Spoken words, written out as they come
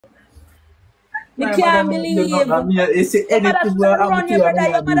Me can't believe. Your mother should have run you, brother.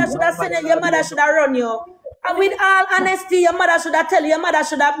 Your mother should have said it. Your mother should have run you. And with all honesty, your mother should have tell you. Your mother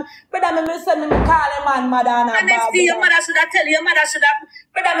should have. Brother, me send me call him man, mother. Honesty, your mother should have tell you. Your mother should have.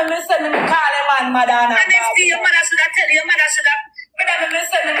 Brother, me send me call him man, mother. Honesty, your mother should have tell you. Your mother should have. Brother, me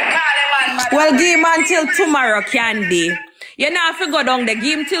send me call him man, mother. Well, give him until tomorrow, Khandy. You know if you go down there,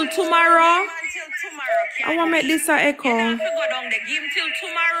 give him till tomorrow. I want to make this an echo. You know if you go down there, give him till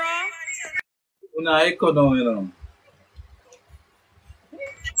tomorrow. No, echo down, you know.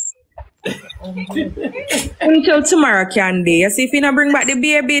 Until tomorrow, Khandy. You see, if you don't bring back the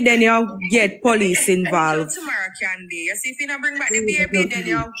baby, then you get police involved. Until tomorrow, Khandy. You see, if you don't bring back the baby, then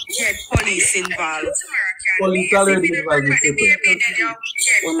you get police involved. Police already involved.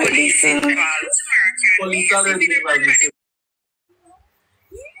 Police involved. Police already involved.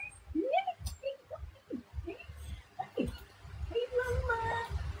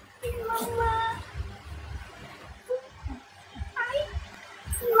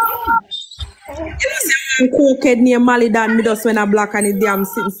 Cokehead near Malidan, me just when I black and the damn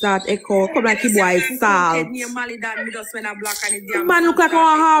sitting start echo. Come like you boy salt. Man look like a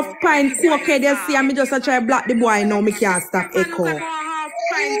half pint cokehead you see and me just try black the boy now me can't stop echo. Man look like a half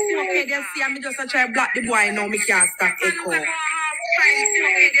pint cokehead you see and me just try black the boy now me can't stop echo.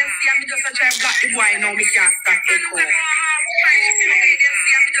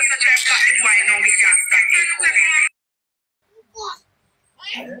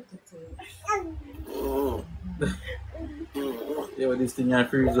 Yeah, this thing I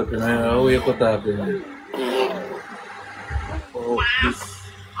freeze up and I wake up there. Oh, this.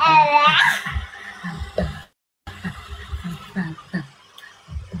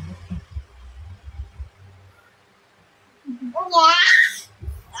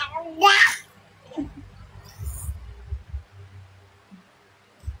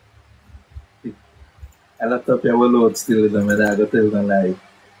 I laptop your load still in the I go tell them like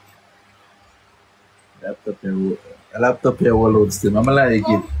laptop your load still. I'm like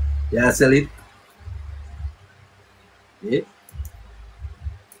it. Yeah, sell it. Yeah.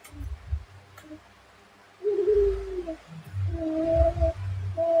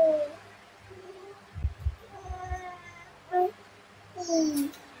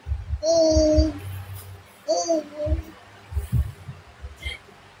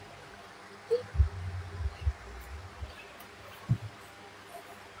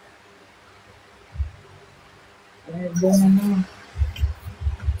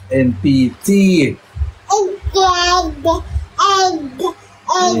 NPT.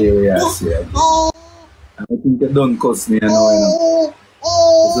 Yes. I think it don't cost me, you know.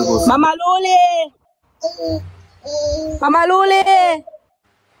 Mama Luli! Mama Luli!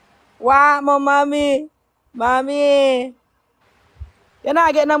 Wow, mommy. Mommy. You're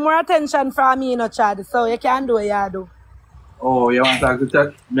not getting no more attention from me, no Chad, so you can't do what you do. Oh, you want to talk to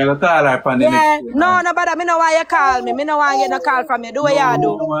Chad? Me go call her for the next day. No, but me know why you call me. Me no want to get no call from you. Do what you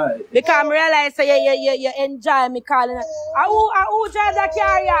do. Because I realize you enjoy me calling. Who drive that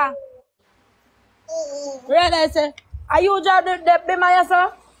car, yeah? Realize, are you drive the be my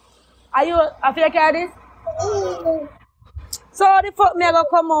yourself? Are you a fake car this? So the fuck me go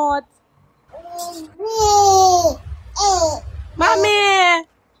come out? Mommy!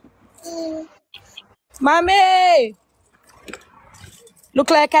 Mommy! Look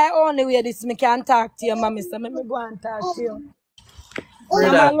like I only wear this, me can't talk to you, mommy, so let me go and talk to you.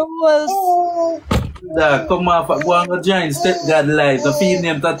 Brother, come off, go and join Step God Life. The fiend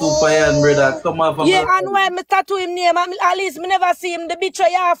name tattoo for you, brother. Come off. Yeah, and when me tattoo him name, at least me never see him. The bitch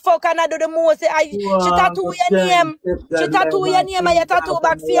you fuck and I do the most. She tattoo your name. She tattoo your name and you tattoo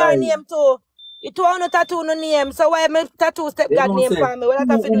back for your name too. You don't want to tattoo no name, so why me tattoo Step God name for me?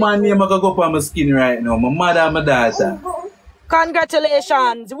 Woman name I go up on my skin right now. My mother and my daughter.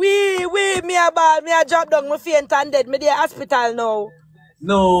 Congratulations. Me a ball, me a drop down, me faint and dead. Me dey hospital now.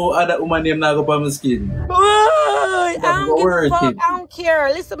 No, other woman name not go on my skin. I don't care.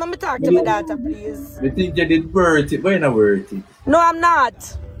 Listen, let me talk to my daughter, please. You think you did worth it, but you're not worth it. No, I'm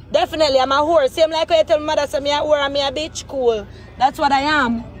not. Definitely, I'm a whore. Same like when you tell my mother, say me a whore and me a bitch, cool. That's what I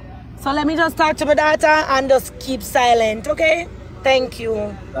am. So let me just talk to my daughter and just keep silent, okay? Thank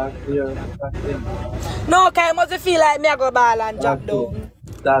you. Talk to you. No, okay, I must feel like me a go ball and drop down.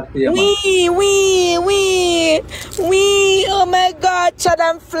 Talk to you, oh my God, Chad,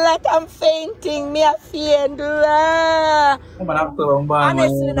 I'm flat, I'm fainting, me a faint.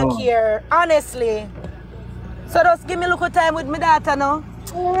 Honestly, no care, honestly. So just give me a little time with my daughter, no?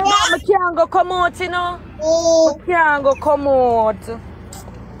 No, I can't go come out, you know? I can't go come out.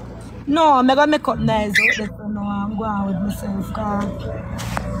 No, I'm going to make up nice. No, I'm going with myself, God.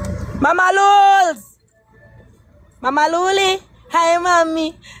 Mama Lulz. Mama Luli. Hi,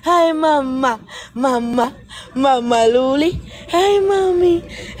 mommy. Hi, mama. Mama. Mama Luli. Hi, mommy.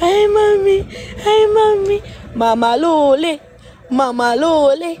 Hi, mommy. Hi, mommy. Mama Luli. Mama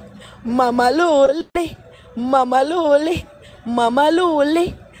Luli. Mama Luli. Mama Luli. Mama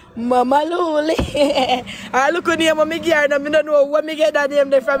Luli. Mama Luli. I look at name of me gear and I don't know where me get that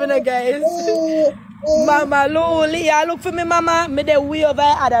name there from, guys. Mama Luli. I look for me, mama. Me the way over the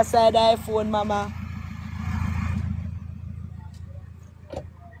other side of the phone, mama.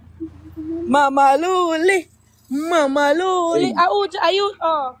 Mama Luli. Mama Luli. I would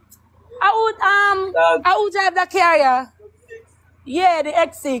drive the carrier. Yeah, the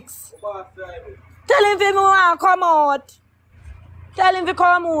X6. Tell him if he want to come out. Tell him to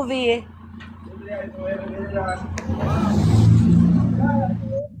come movie.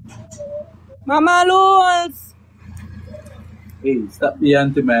 Mama Lulz. Hey, stop the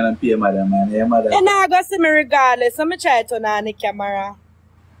auntie man and pay mother man. Hey, mother. You're not going to see me regardless. So I'm try to turn on the camera.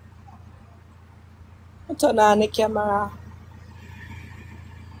 Turn on the camera.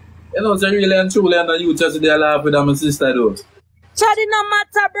 You know, it's really and truly and you just there laugh with my sister though. Chaddy no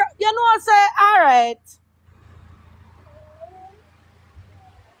matter, bro. You know what I say? Alright.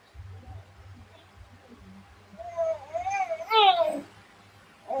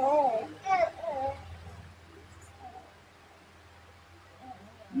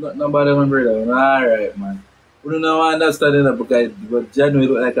 Nobody remember that one. Alright, man. We don't understand it because January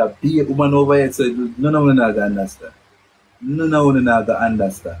look like a big woman over here, so none of them not gonna understand. None of them not gonna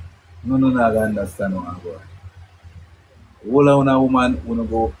understand. None of them not gonna understand what I'm going. All of una woman wanna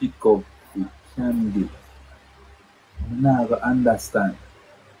go pick up the Khandy. I'm not gonna understand.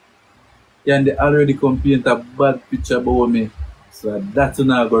 Khandy already come paint a bad picture about me, so that's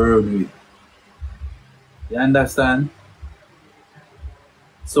what I'm gonna run with. You understand?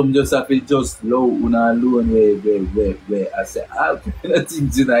 Some just have to just low una alone where I say all kind of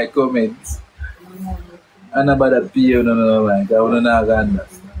things in my comments. And about that PO no man, I wanna not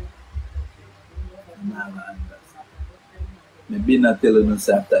understand. Maybe not telling us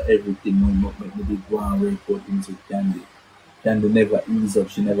after everything we did go and report things with Khandy. Khandy never ease up,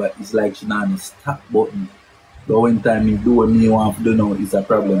 she never, it's like she not on a stop button. But when time me do what me want to do now, it's a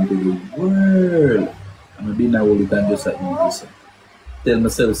problem to the world. And maybe now all the time just like easy. Tell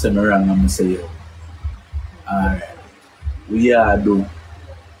myself something wrong and I say, yo, alright, we are do.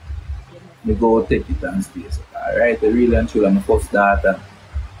 Me go take it and stay. So, alright, I really and truly, I'm my first daughter.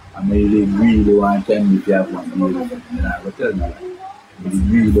 I really want Khandy if you have one baby. And I will tell you, I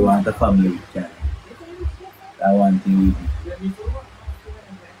really want a family with Khandy. That one thing with me.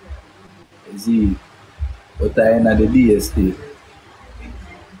 You see, but I end of the day still.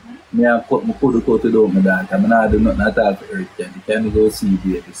 I could go to do my daughter. I'm not doing nothing at all for her. Khandy go see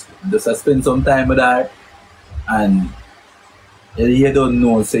baby. Just spend some time with her. And you don't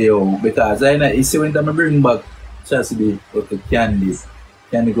know, say, yo, because you see when I bring back Chastity to Khandy,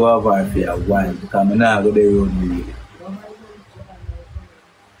 Khandy go over her for a while because I'm not going to run with it.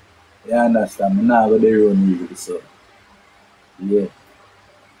 You understand? I'm not going to run with it, so yeah.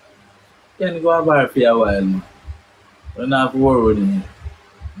 Khandy go over her for a while. You don't have to worry with it.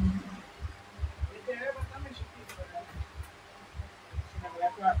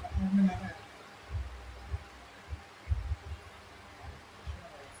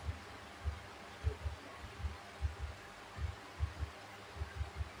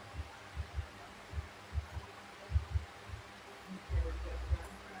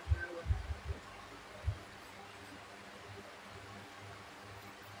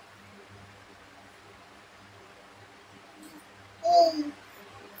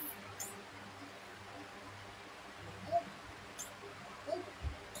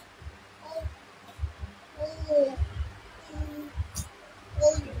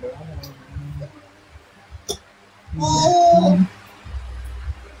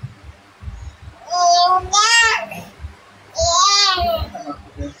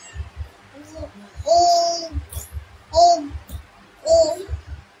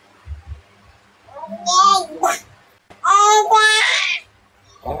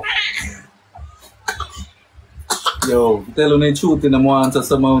 Yo, tell me the truth in the morning to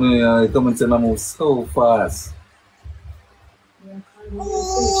someone come and say I move so fast.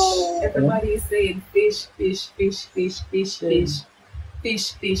 Everybody is saying fish, fish, fish, fish, fish, fish.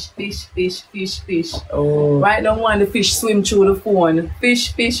 Fish, fish, fish, fish, fish, fish. Oh. Right now, want the fish swim through the phone.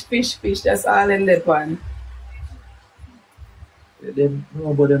 Fish, fish, fish, fish. That's all in that one.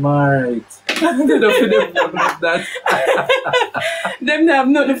 No, but them alright. They don't feel them like that. Them have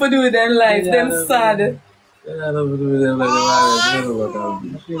nothing to do with their life. Yeah, them sad. I don't do them like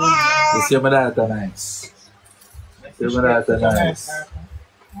the you see my daughter nice. See my daughter nice.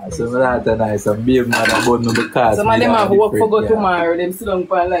 See my daughter nice. And baby mother born me because some of them have work for go tomorrow. Them sit down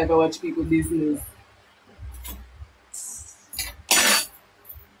for life and watch people business.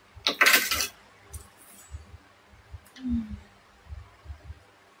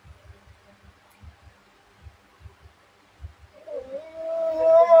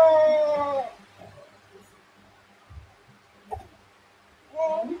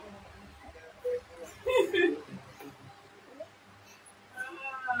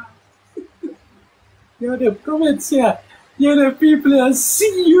 Yo, the comments here. Yo, the people are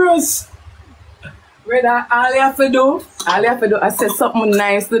serious. Brother, all you have to do, I say something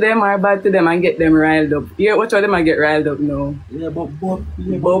nice to them or bad to them and get them riled up. Yeah, watch how them I get riled up now. Yeah, but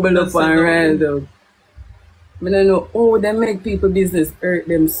Bubble up and riled up. I don't know how they make people business hurt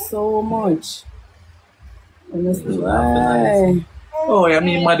them so much. Honestly, why? Oh, I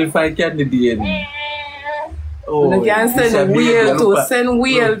mean modify candidate. Oh, you can send wheel too. Send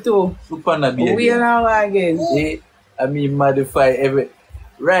wheel too. Wheel now again. Yeah, I mean modify every.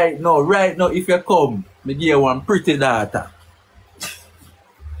 Right now, if you come, me give you one pretty daughter.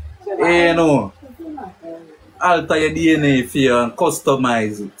 You know, alter your DNA for you and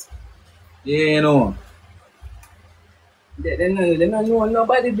customize it. You know. They don't know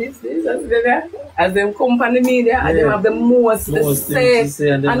nobody business as them company media and them have the most to say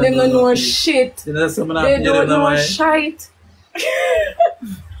and them don't know shit. They don't know shit.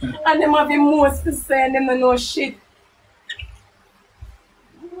 And them have the most to say and them don't know shit.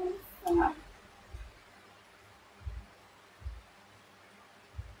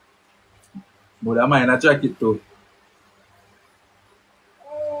 But I might not track it too.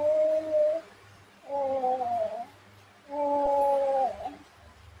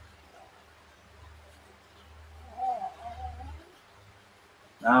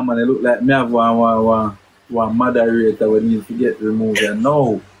 Nah, man, it look like me have one moderator when need to get removed. And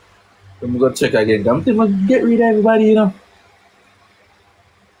no, I'm gonna check again. I'm thinking to get rid of everybody, you know.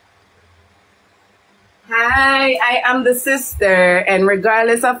 Hi, I am the sister, and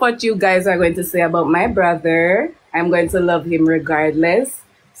regardless of what you guys are going to say about my brother, I'm going to love him regardless.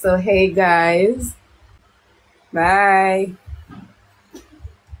 So, hey guys, bye.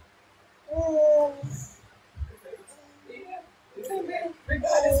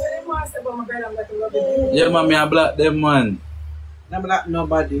 Yeah, man, me a black them, man. I'm black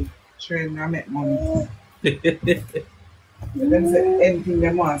nobody. Train, I make money. Them say anything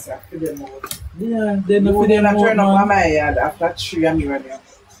they want, so I them out. Yeah, they know Who for them them not turn up man. on my yard after 3 and me run them.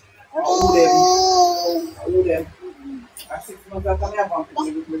 Who them? At 6 months after me, I want to do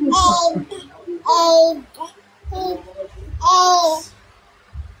it.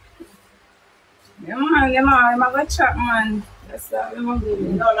 Yeah, man, I'm going to chat, man. That's all I'm going to do.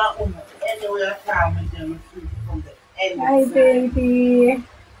 No, not one. Anywhere I come with them, from the end. Hi, baby.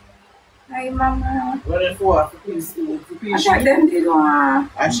 Hi, mama. What is for? I thought them did one.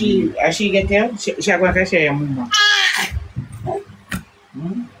 As she get here, she going to share your mama.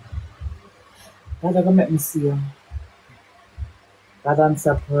 That's going to make me see you. That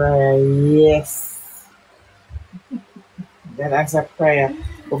answer prayer, yes. That answer prayer.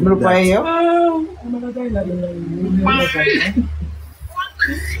 Open the prayer.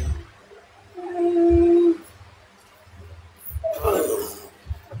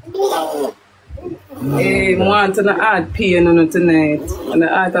 Hey, I want to add pain on tonight. And the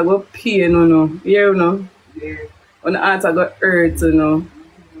heart I go pain on. You know? On the heart I go hurt, you know.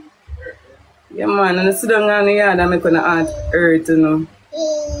 Yeah, man, and I sit down on the yard and make on the heart hurt, you know.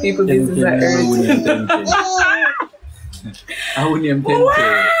 People business are hurt. I wouldn't even think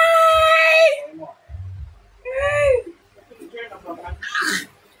Why?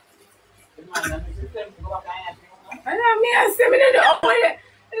 I say,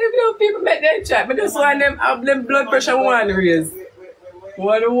 if people make that chat, but just want them have them blood pressure one raise.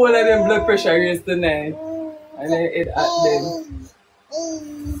 Want the whole of them blood pressure raise tonight. And then it at them.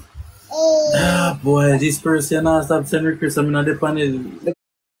 Ah, boy, this person has stop sending requests. I'm not depending.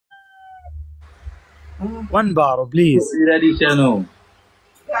 One bottle, please.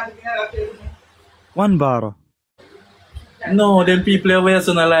 One bottle. No, them people are way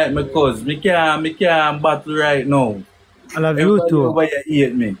so not like me cause me can't battle right now. I love you too. Over here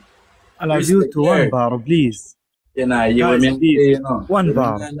hate me. I love you too. One bottle, please. You know, you Guys, me please. you know. One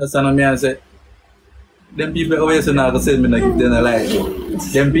bottle. Understand what me I say? Them people always say not say me not give them a like.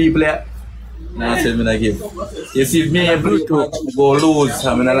 Them people not say me not give. You see if me able to go lose,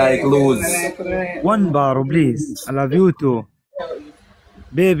 I mean I like lose. One bottle, please. I love you too.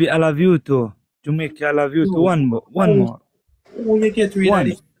 Baby, I love you too. Jamaica, I love you too. One more. Oh, you get rid of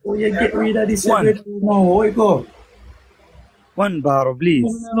this. Oh, you get rid of this. One. No, where you go? One baro,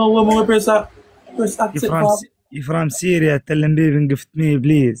 please. No, we're going to press accept. You from Syria, tell them baby gift me,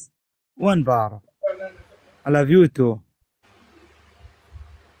 please. One baro. I love you too.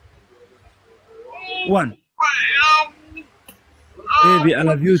 One. Baby, I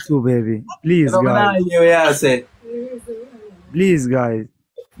love you too, baby. Please, guys. Please, guys.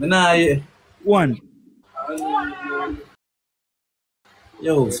 One.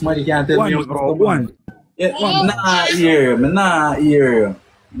 Yo, somebody can't tell me. One, bro. One. Yeah, nah, here.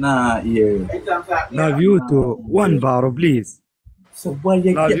 Love you too. One baro, please. So why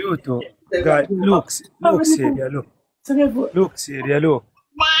you Love you too. Guys, look, Syria, look. Look, Syria, look.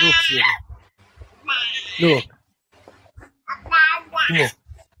 Look, Syria. Look. Look.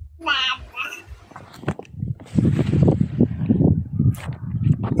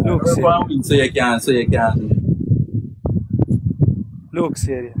 Look, Syria. So you can. Look,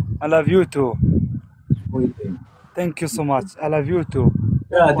 Syria. I love you too. Thank you so much. I love you too.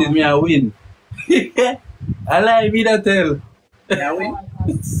 Yeah, tell me I win. I like me that tell. I win.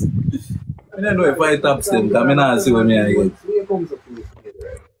 I don't know if I tap them. I mean, I see what I get.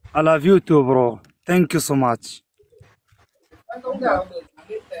 I love you too, bro. Thank you so much.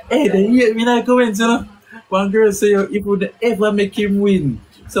 Hey, they hear me like comments, you know. One girl say if would ever make him win.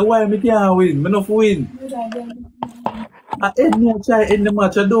 So why me can't win? Me not win. I end me try end the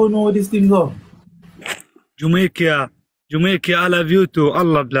match. I don't know how this thing go. Jamaica, I love you too.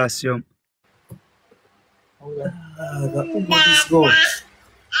 Allah bless you. This go.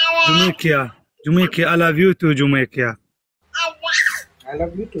 Jamaica, I love you too, Jamaica. I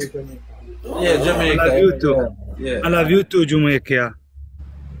love you too, Jamaica. Yeah, Jamaica. I love you too. Yeah. I love you too, Jamaica.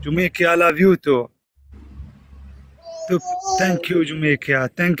 Jamaica, I love you too. Thank you, Jamaica.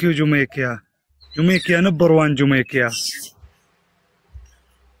 Thank you, Jamaica. Jamaica, number one, Jamaica.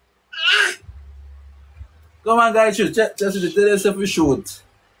 Come on, guys, shoot. Tell us if we shoot.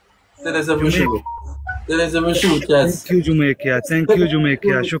 Tell us if we shoot. Tell us if we shoot, yes. Thank you, Jamaica. Thank you,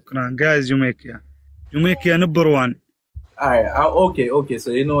 Jamaica. Shukran, guys, Jamaica. Jamaica, number one. Alright, okay. So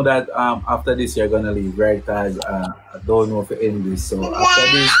you know that after this you're gonna leave, right? Guys, I don't know if you end this. So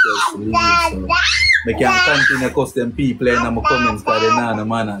after this, just leave. So we can continue cause them people in my comments because they know the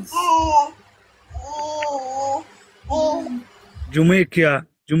manners. Jamaica,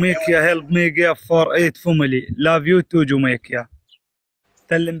 help me give for 8 family. Love you too, Jamaica.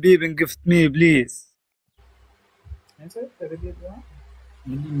 Tell them baby gift me, please.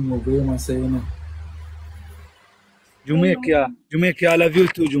 Jamaica, I love you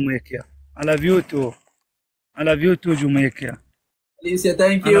too, Jamaica. I love you too. I love you too, Jamaica. Alicia,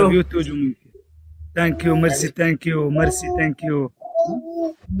 thank you. I love you too, Jamaica. Thank you, mercy, thank you, mercy, thank you.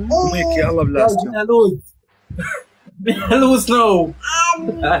 Jamaica, Allah bless you. Me I lose now.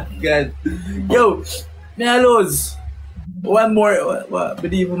 God. Yo, me I lose. One more. What?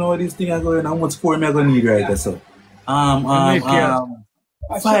 But even though this thing is going, how much score am I gonna need right so? 5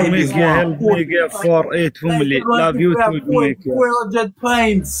 is help me get for 8 family. Love you too, Jamaica. 400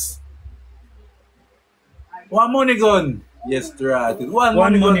 pints. One money gun. Yes, right.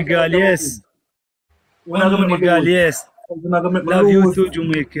 One money gun, yes. One money gun, yes. Love you too,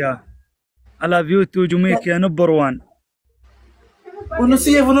 Jamaica. I love you too, Jamaica, number one. Wanna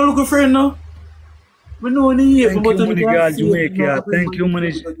see if you look friend now? We know thank you, money girl, Jamaica. Thank you,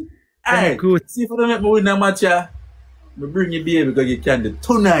 money. Thank you. See if you don't make me win that match, I bring you baby because you can do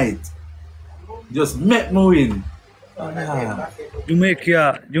tonight. Just make me win.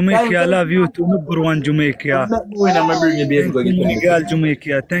 Jamaica, I love you too, number one, Jamaica. Make me win, I'm bring you baby because you can money girl,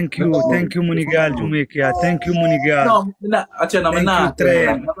 Jamaica. Thank you, money girl, Jamaica. Thank you, money girl. No, actually, I'm not.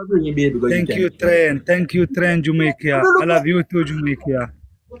 Train. Thank you, train, Jamaica. I love you too, Jamaica.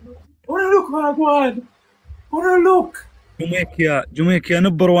 Wanna look, my God. Wanna look. Jamaica,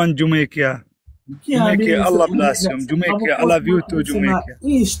 number one, Jamaica. Jamaica, Allah bless you. Jamaica, I love you too, Jamaica.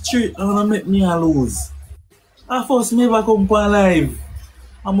 Each street, I wanna make me lose. I first never come on live.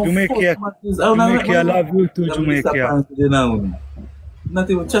 Jamaica, I love you too, Jamaica. Not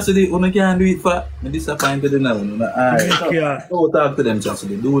even Chastity, you can't do it for me disappointed now. Jamaica. Don't talk to them,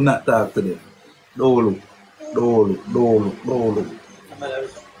 Chastity. Do not talk to them. Don't look.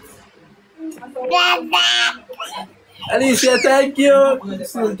 Alicia, thank you.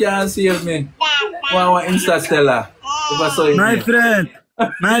 Still can't save me. One Insta Stella. If I saw it.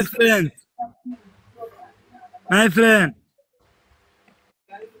 My friend.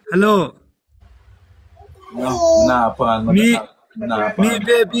 Hello. No, nah, pan.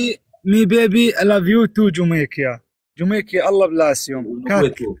 Me baby, I love you too, Jamaica. Jamaica, Allah bless you.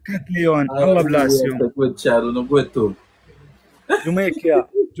 Cat Leon, Allah bless you.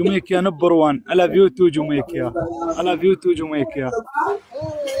 Jamaica number one. I love you too, Jamaica. I love you too, Jamaica.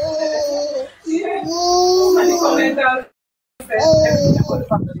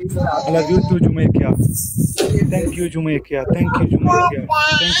 I love you too, Jamaica. Thank you, Jamaica. Thank you, Jamaica.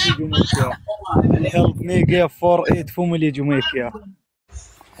 Thank you, Jamaica. Help me get 4-8 family, Jamaica.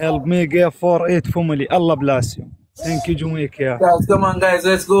 Help me get 4-8 family. Allah bless you. Thank you, Jamaica. Guys, come on, guys.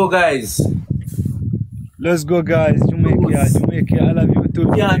 Let's go, guys. Let's go, guys. Jamaica. Jamaica. I love you too,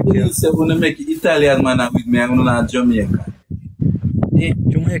 Yeah, Jamaica. please, I'm gonna make Italian man with me. I'm gonna Jamaica.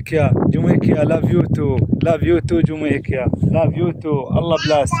 Jamaica. Jamaica. I love you too. Love you too, Jamaica. Love you too. Allah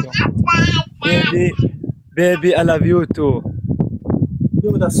bless you. Baby, I love you too.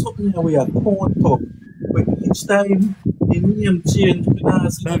 Yo, that's something we are count up. But each time the name change,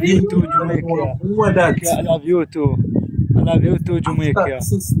 love you too, Jamaica. What that? I love you too. I love you too, Jamaica.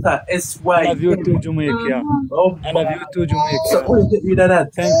 Sister S.Y. I love you too, Jamaica. Oh, I love you too, Jamaica. so where get rid of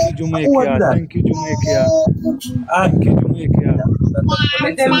that? Thank you, Jamaica. Thank you, Jamaica. Thank you, Jamaica.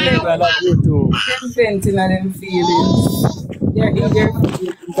 I love you too. Venting on them feelings. They're in their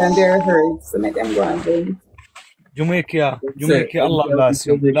feelings and they're hurt. So make them go and vent. Jamaica, Allah bless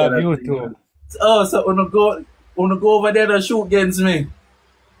you. Love you too. Oh, so wanna go over there and shoot against me?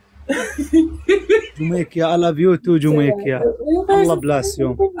 Jamaica, I love you too, Jamaica. Allah bless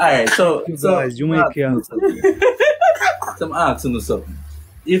you. Alright, so guys, Jamaica. I'm asking you something.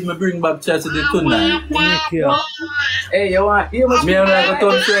 If me bring back Chastity tonight, Jamaica. Hey, you want me and I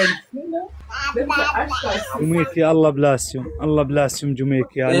go to friend. Jamaica, Allah bless you. Allah bless you,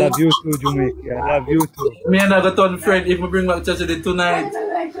 Jamaica. I love you too, Jamaica. I love you too. Me and I go to friend if me bring back Chastity tonight.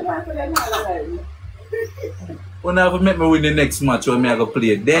 When I make me win the next match when me I go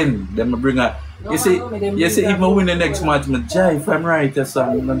play, then me bring her. You see, if me win the next match, me jive, I'm right or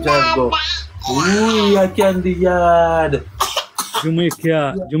something, me jive go. Ooh, I can the yard.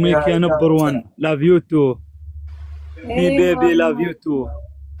 Jamaica number one. Love you too. Me baby, love you too.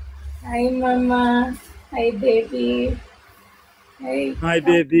 Hi, Mama. Hi, baby. Hey. Hi,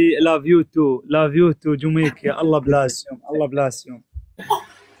 baby. Love you too. Love you too, Jamaica. Allah bless you. Allah bless you.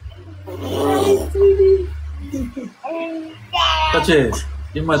 Hi, sweetie. Touch it.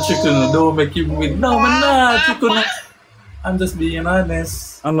 Give my chicken, don't make him win. No, man, nah, chicken. I'm just being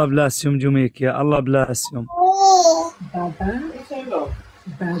honest. Allah bless you, Jamaica. Allah bless you. Baba.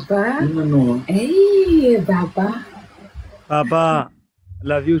 Baba. No. Hey, Baba. Baba.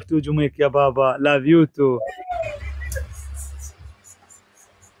 Love you too, Jamaica, Baba. Love you too.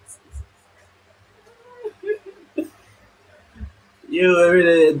 You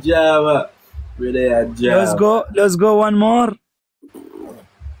really a Java. Really a Java. Let's go one more.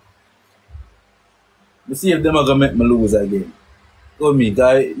 Let's see if them are gonna make me lose again. Go me,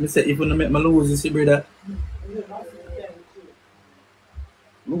 guy. Me say if you don't make me lose, you see, brother.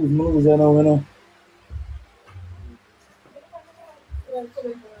 Lose, I know.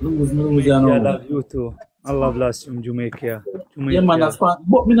 Lose, I know. I love you too. Allah bless you, Jamaica. Yeah, man, that's fine.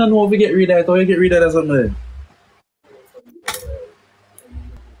 But me don't know if we get rid of it or we get rid of that something.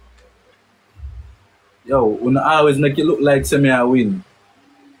 Yo, when I always make it look like I win.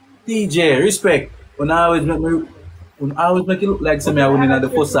 DJ, respect. When I always make it look like I win in the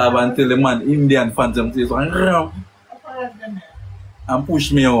first half until the man Indian fans them say so and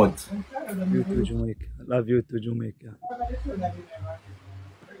push me out. Love you too, Jamaica. Love you too, Jamaica.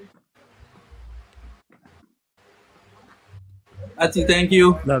 Ati, thank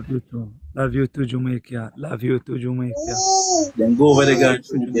you. Love you too. Love you too, Jamaica. Love you too, Jamaica. Then go over the guy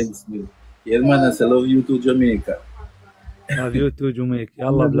against me. Yeah, man, I say love you to Jamaica. Love you too, Jamaica.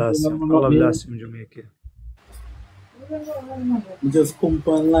 Allah bless you. Allah bless you, Jamaica. You just come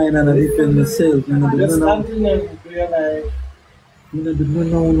online and I defend myself.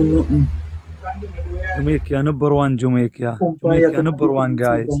 Jamaica number one, Jamaica. Jamaica number one,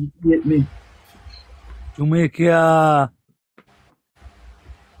 guys. Jamaica.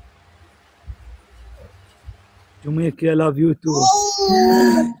 Jamaica, love you too.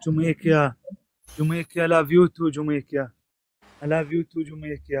 Jamaica. Jamaica, love you too, Jamaica. I love you too,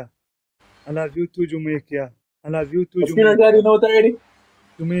 Jamaica. I love you too, Jamaica. I love you too, Jamaica.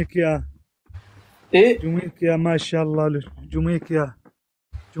 Jamaica. Jamaica, mashallah. Jamaica.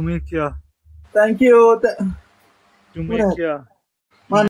 Jamaica. Thank you. Jamaica.